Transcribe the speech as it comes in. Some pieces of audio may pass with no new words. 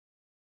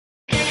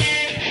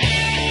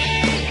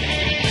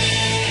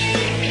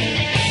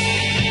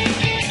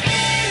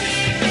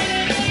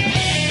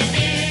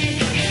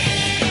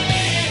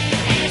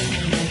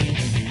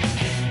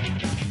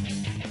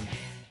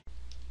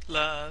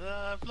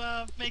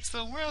makes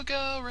the world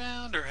go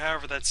round, or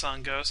however that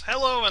song goes.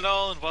 Hello and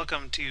all, and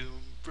welcome to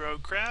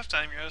Roguecraft.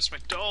 I'm your host,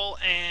 McDowell,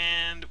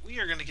 and we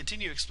are going to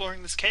continue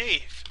exploring this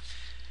cave.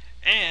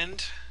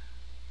 And,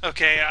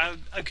 I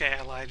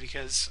lied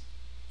because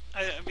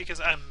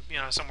I'm,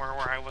 somewhere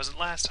where I wasn't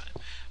last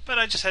time. But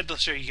I just had to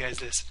show you guys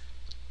this.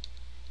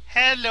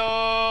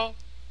 Hello!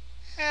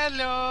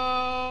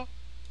 Hello!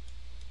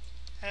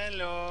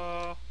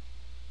 Hello!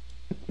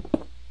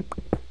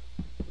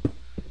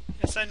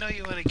 Yes, I know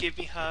you want to give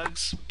me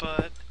hugs,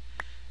 but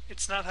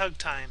it's not hug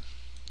time.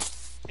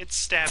 It's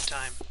stab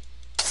time.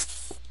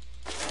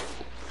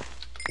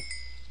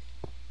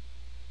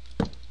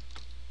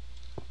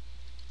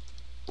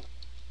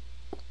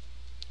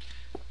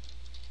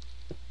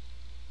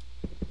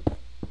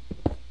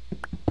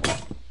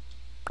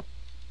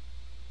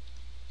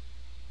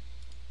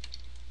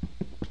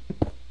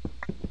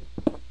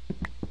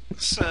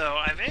 So,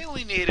 I've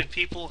alienated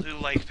people who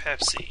like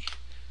Pepsi.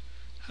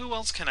 Who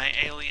else can I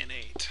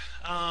alienate?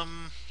 I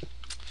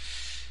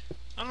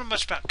don't know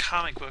much about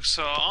comic books,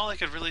 so all I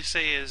could really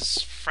say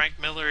is Frank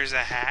Miller is a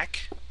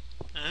hack.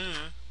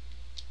 I'm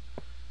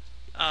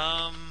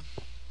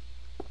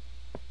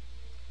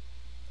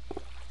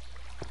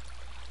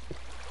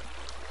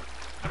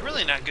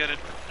really not good at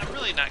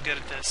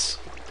this.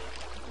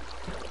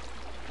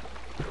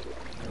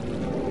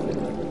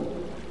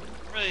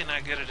 I'm really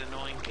not good at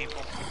annoying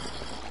people.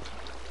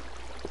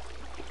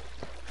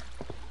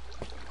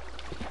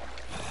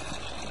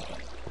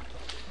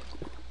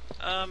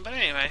 But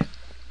anyway.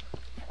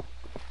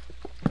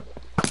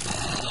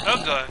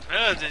 Oh god.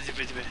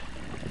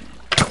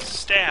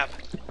 Stab.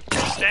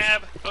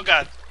 Stab. Oh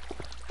god.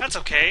 That's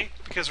okay,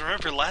 because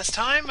remember last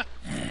time?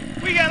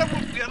 We got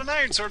an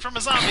iron sword from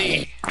a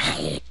zombie!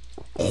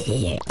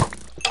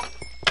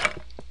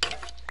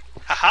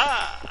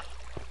 Haha!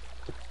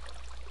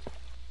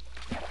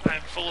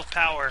 I'm full of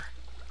power.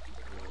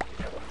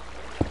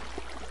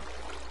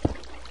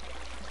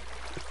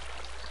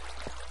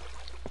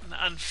 An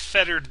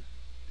unfettered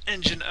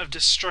engine of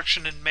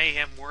destruction and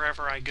mayhem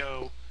wherever I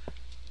go.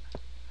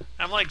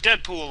 I'm like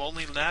Deadpool,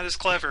 only not as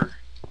clever.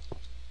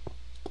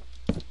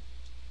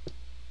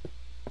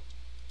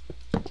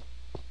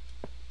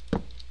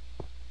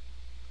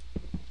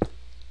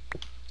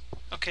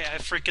 Okay, I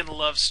freaking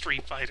love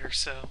Street Fighter,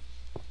 so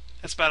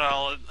that's about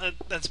all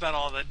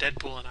that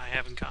Deadpool and I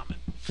have in common.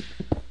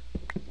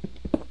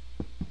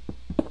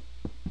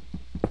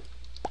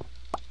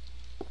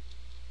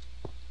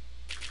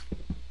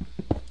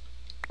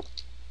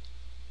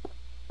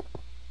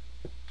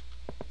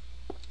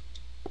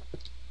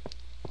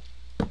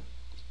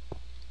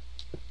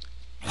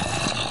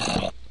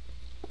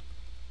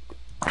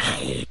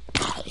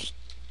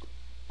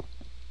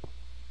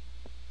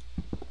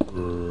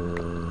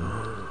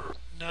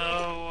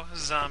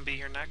 Zombie,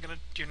 you're not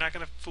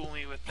gonna fool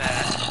me with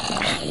that.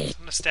 I'm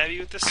gonna stab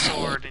you with this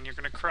sword and you're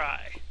gonna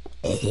cry.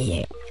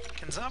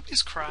 Can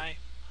zombies cry?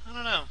 I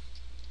don't know.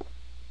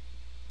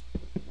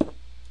 Do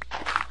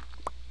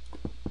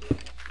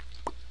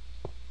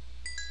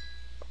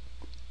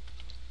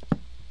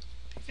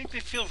you think they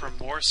feel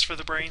remorse for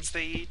the brains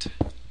they eat?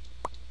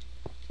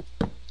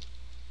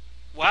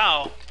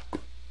 Wow.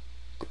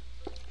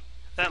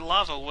 That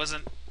lava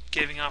wasn't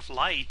giving off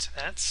light.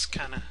 That's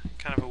kind of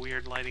a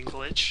weird lighting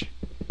glitch.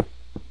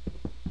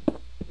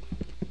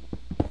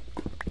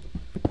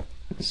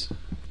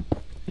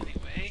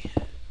 Anyway,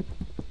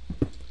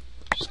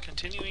 just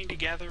continuing to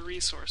gather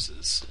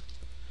resources.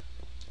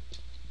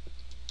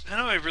 I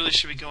know I really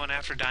should be going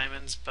after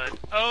diamonds, but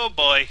oh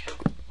boy,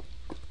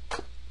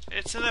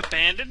 it's an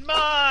abandoned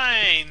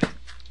mine!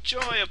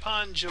 Joy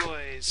upon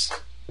joys.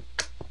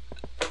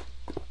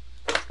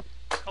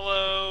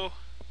 Hello.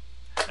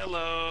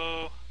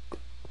 Hello. I'm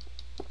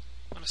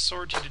gonna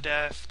sword you to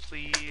death,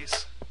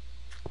 please.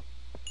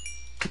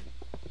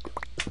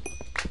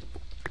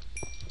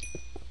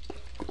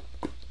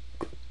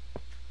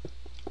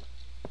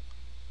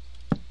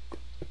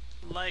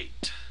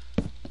 Light.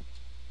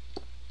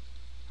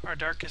 Our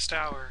darkest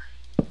hour.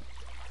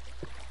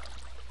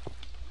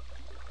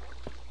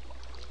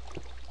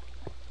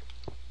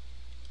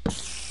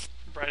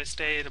 Brightest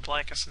day, the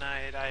blackest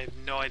night. I have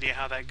no idea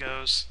how that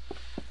goes.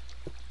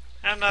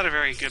 I'm not a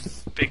very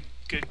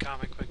good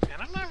comic book fan.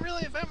 I'm not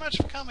really that much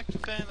of a comic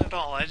book fan at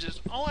all.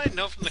 All I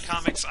know from the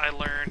comics I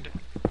learned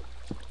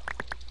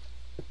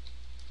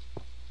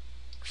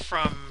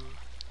from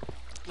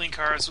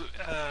Linkar's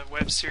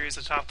web series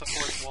Atop the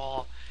Fourth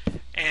Wall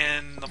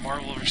and the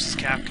Marvel vs.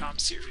 Capcom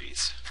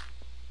series.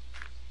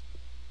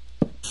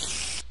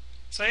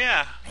 So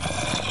yeah,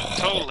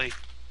 totally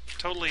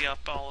up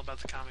all about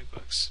the comic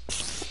books.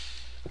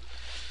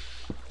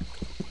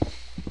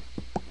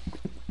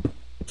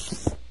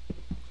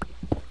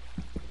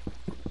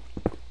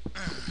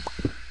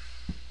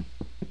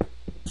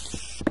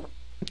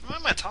 Why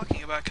am I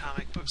talking about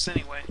comic books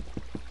anyway?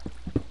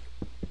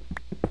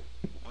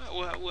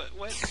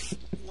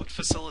 What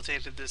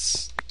facilitated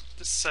this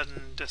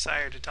sudden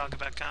desire to talk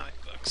about comic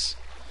books?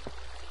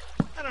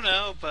 I don't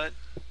know, but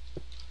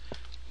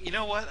you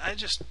know what? I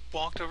just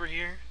walked over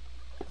here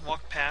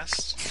walked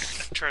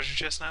past a treasure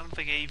chest, and I don't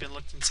think I even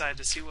looked inside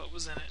to see what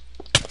was in it.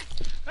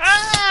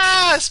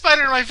 Ah!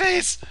 Spider in my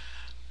face!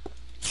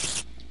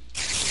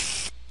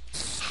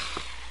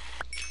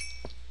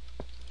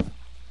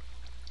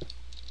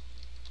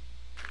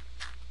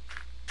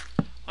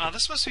 Wow,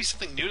 this must be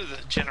something new to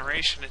the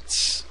generation.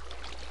 It's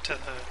to the...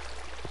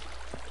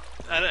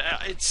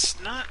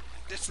 it's not...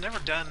 It's never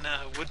done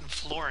wooden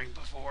flooring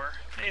before.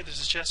 Hey,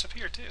 there's a chest up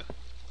here, too.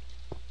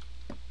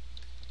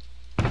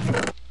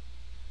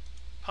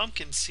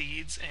 Pumpkin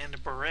seeds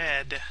and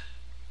bread.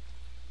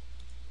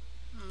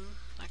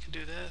 I could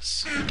do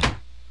this.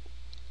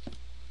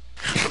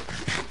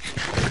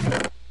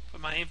 But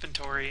my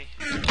inventory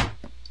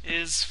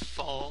is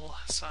full,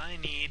 so I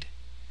need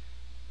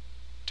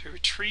to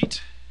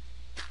retreat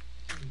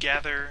and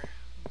gather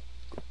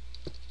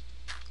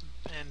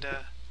and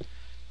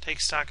take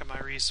stock of my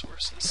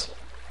resources.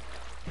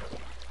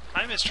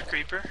 Hi, Mr.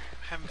 Creeper.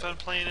 Having fun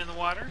playing in the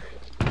water?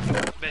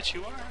 Bet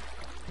you are.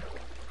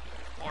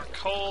 More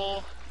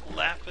coal,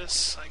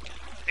 lapis. I can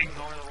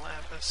ignore the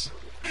lapis.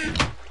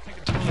 I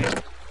can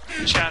totally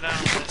chow down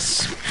on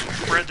this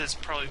bread that's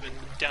probably been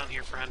down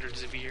here for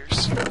hundreds of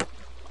years.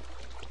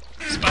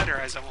 Spider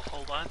eyes I will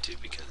hold on to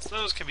because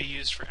those can be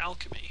used for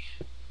alchemy.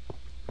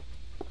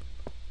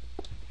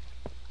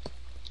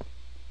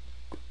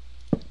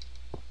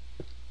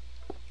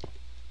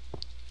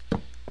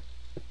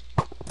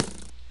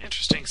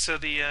 Interesting. So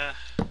the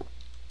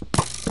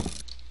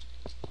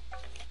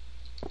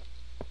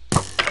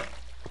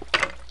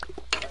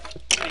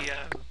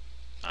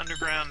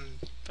underground,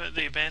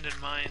 the abandoned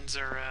mines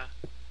are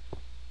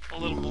a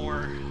little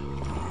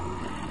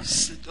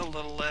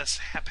less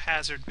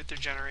haphazard with their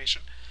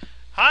generation.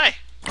 Hi!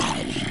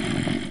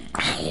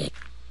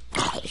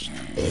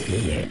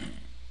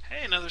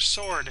 Hey, another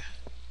sword.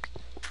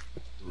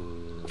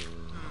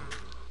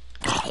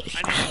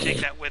 I need to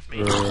take that with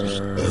me.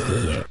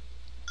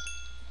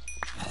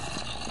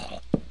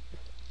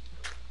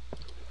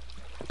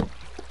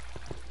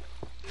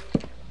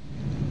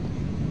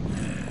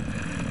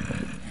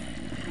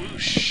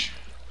 Whoosh.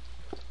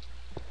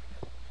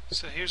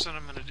 So here's what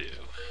I'm gonna do.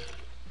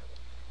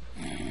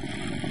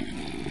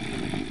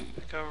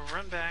 Go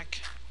run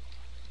back,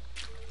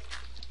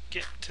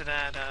 get to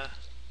that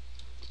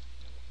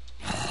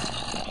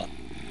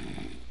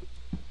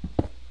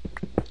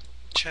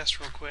chest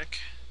real quick,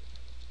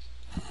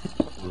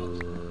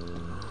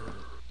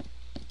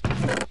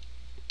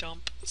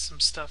 dump some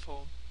stuff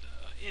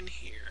in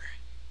here,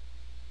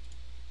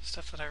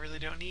 stuff that I really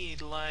don't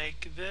need,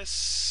 like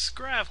this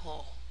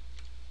gravel.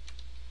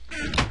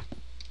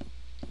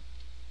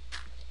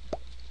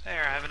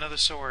 There, I have another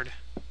sword.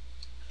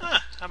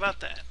 Huh, how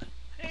about that?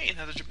 Hey,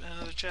 another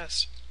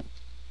chest.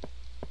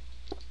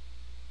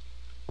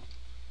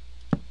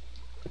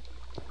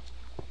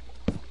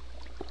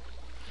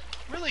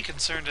 I'm really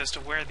concerned as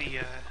to where the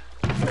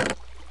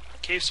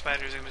cave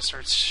spiders are going to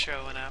start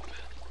showing up.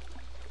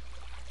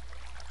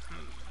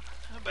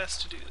 How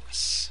best to do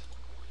this?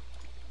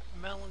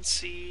 Melon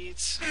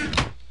seeds.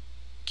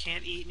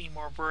 Can't eat any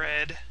more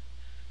bread.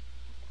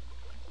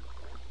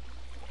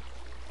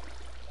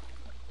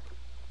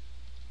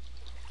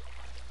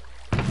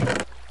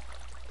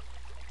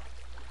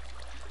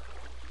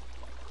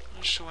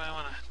 So I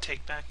want to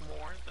take back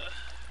more of the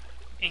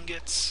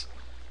ingots.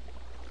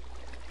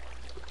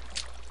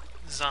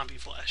 Zombie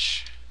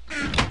flesh.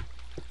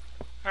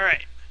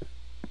 Alright.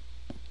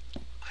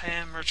 I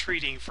am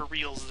retreating for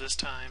reals this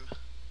time.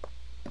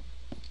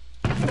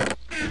 That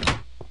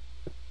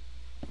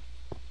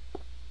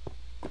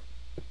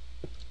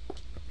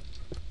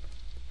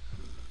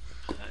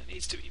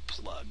needs to be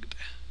plugged.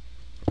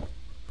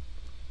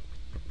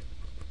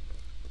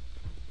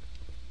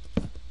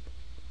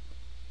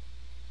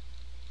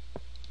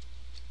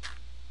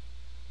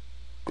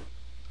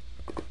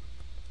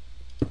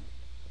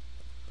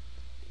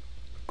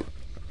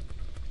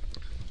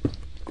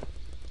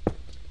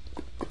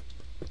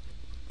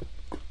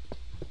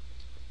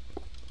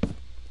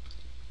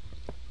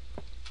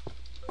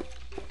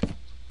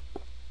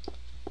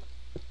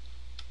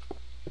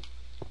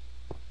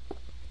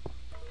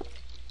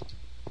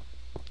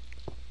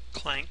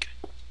 Clank.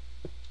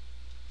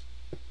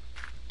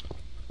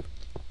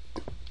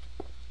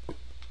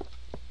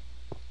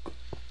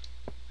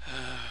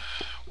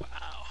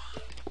 Wow.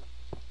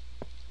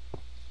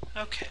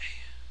 Okay.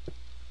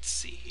 Let's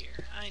see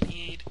here. I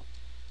need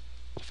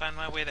to find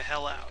my way the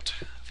hell out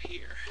of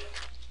here.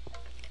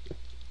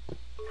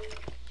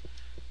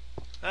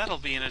 That'll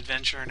be an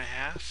adventure and a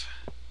half.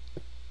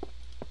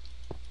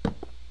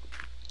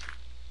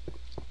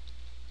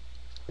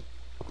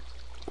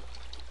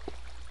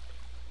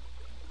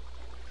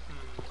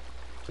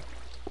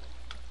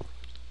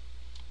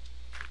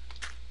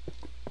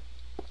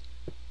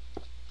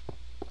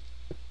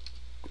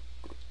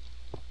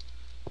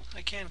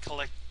 I can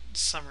collect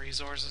some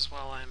resources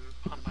while I'm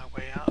on my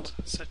way out,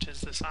 such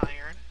as this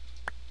iron.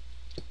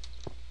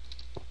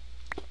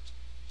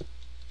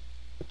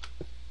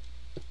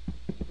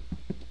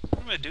 What am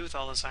I going to do with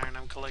all this iron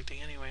I'm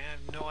collecting anyway? I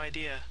have no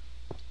idea.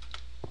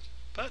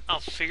 But I'll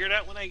figure it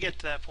out when I get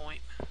to that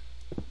point.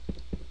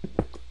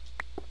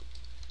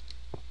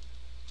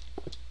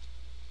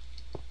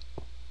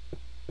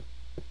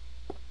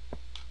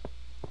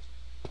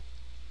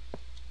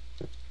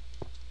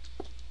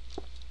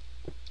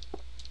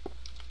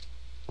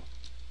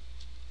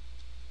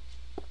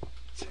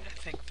 See, I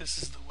think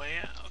this is the way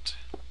out.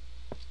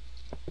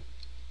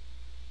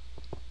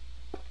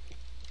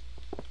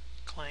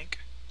 Clank.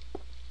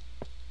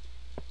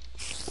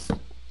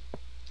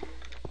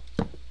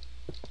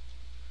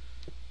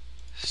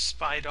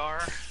 Spider.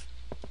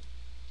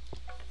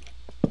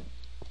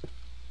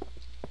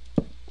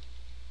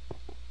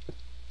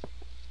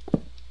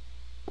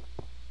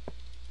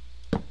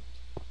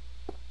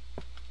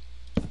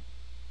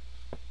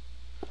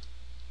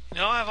 You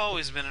know, I've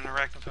always been an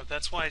arachnophobe.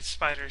 That's why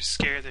spiders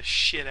scare the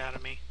shit out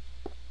of me.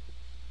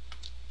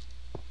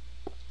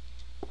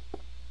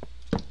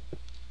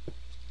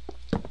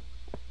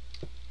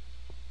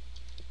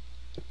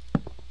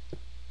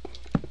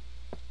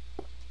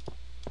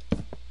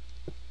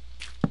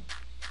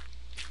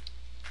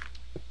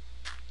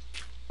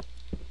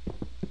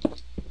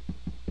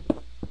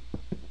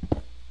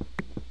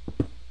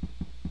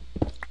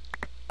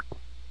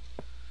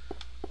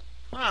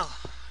 Well,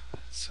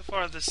 so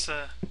far this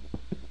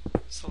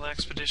little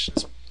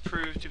expedition's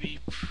proved to be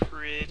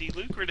pretty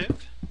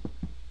lucrative.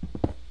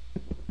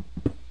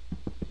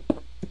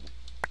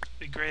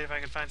 Be great if I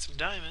could find some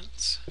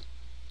diamonds.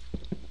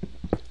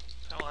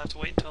 I will have to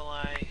wait until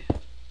I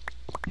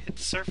hit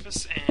the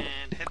surface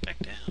and head back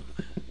down.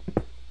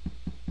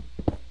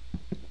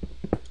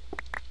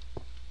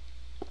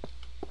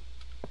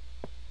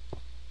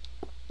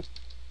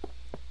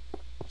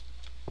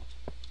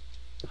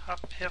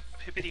 Hop, hip,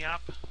 hippity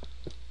hop.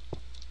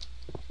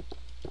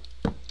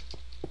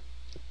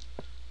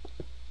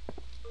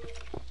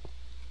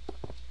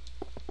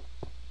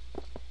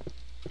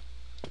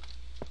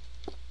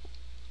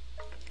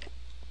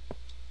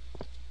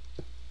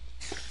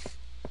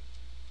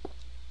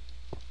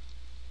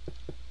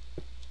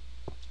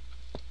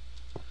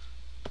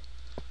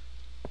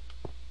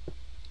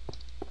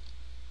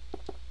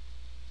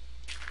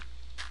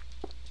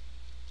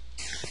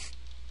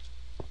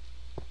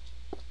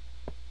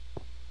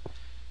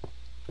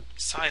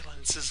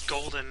 Silence is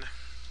golden.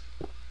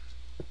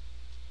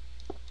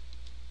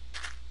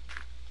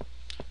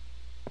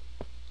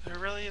 There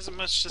really isn't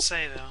much to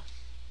say, though.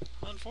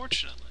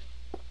 Unfortunately.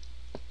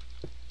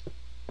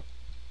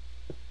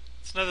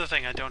 It's another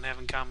thing I don't have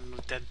in common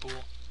with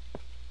Deadpool.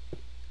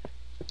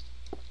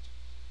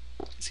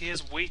 Is he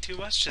has way too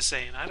much to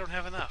say, and I don't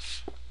have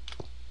enough.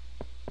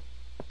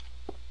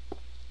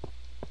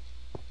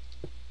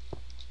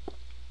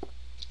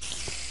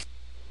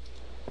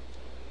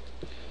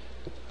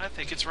 I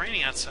think it's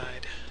raining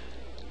outside.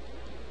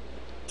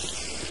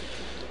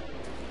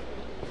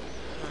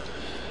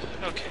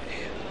 Okay,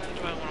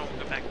 do I want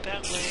to go back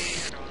that way,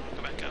 or do I want to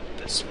go back up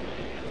this way?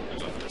 I'm going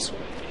to go up this way.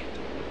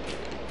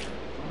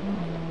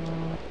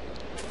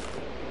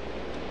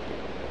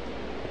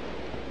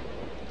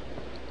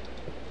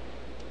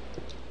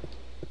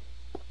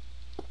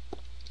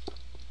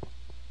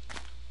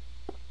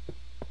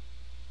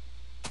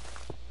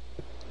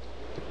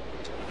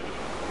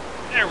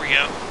 There we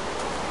go.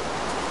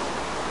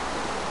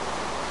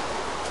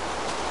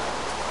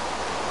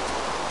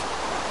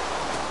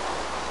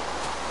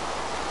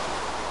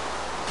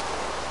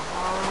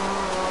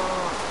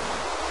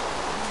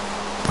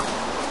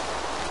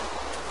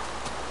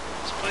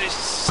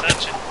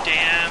 Such a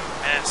damn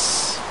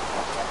mess.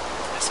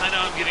 Yes, I know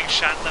I'm getting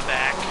shot in the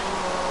back.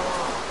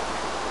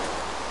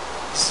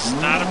 This is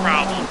not a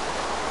problem.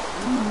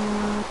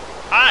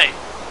 Hi!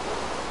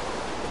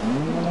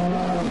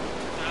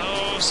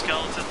 No,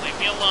 skeleton, leave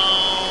me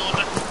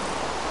alone.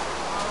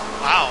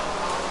 Wow.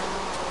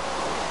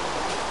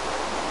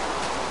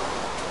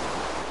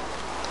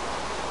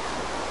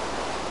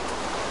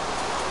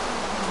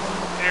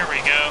 There we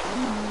go.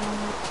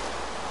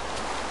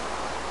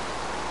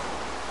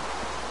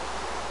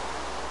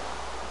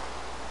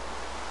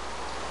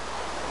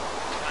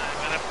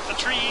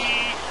 Tree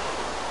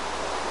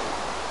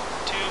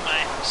to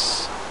my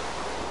house.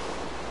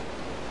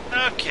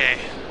 Okay,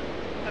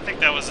 I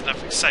think that was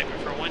enough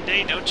excitement for one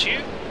day, don't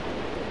you?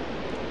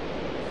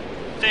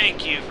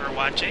 Thank you for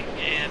watching,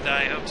 and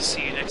I hope to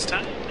see you next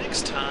time.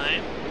 Next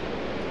time,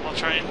 I'll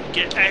try and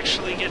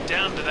actually get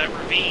down to that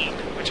ravine,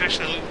 which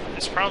actually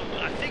is probably,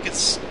 I think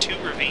it's 2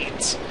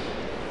 ravines.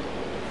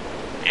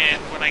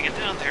 And when I get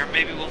down there,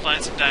 maybe we'll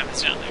find some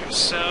diamonds down there.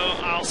 So,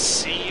 I'll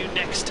see you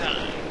next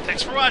time.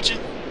 Thanks for watching!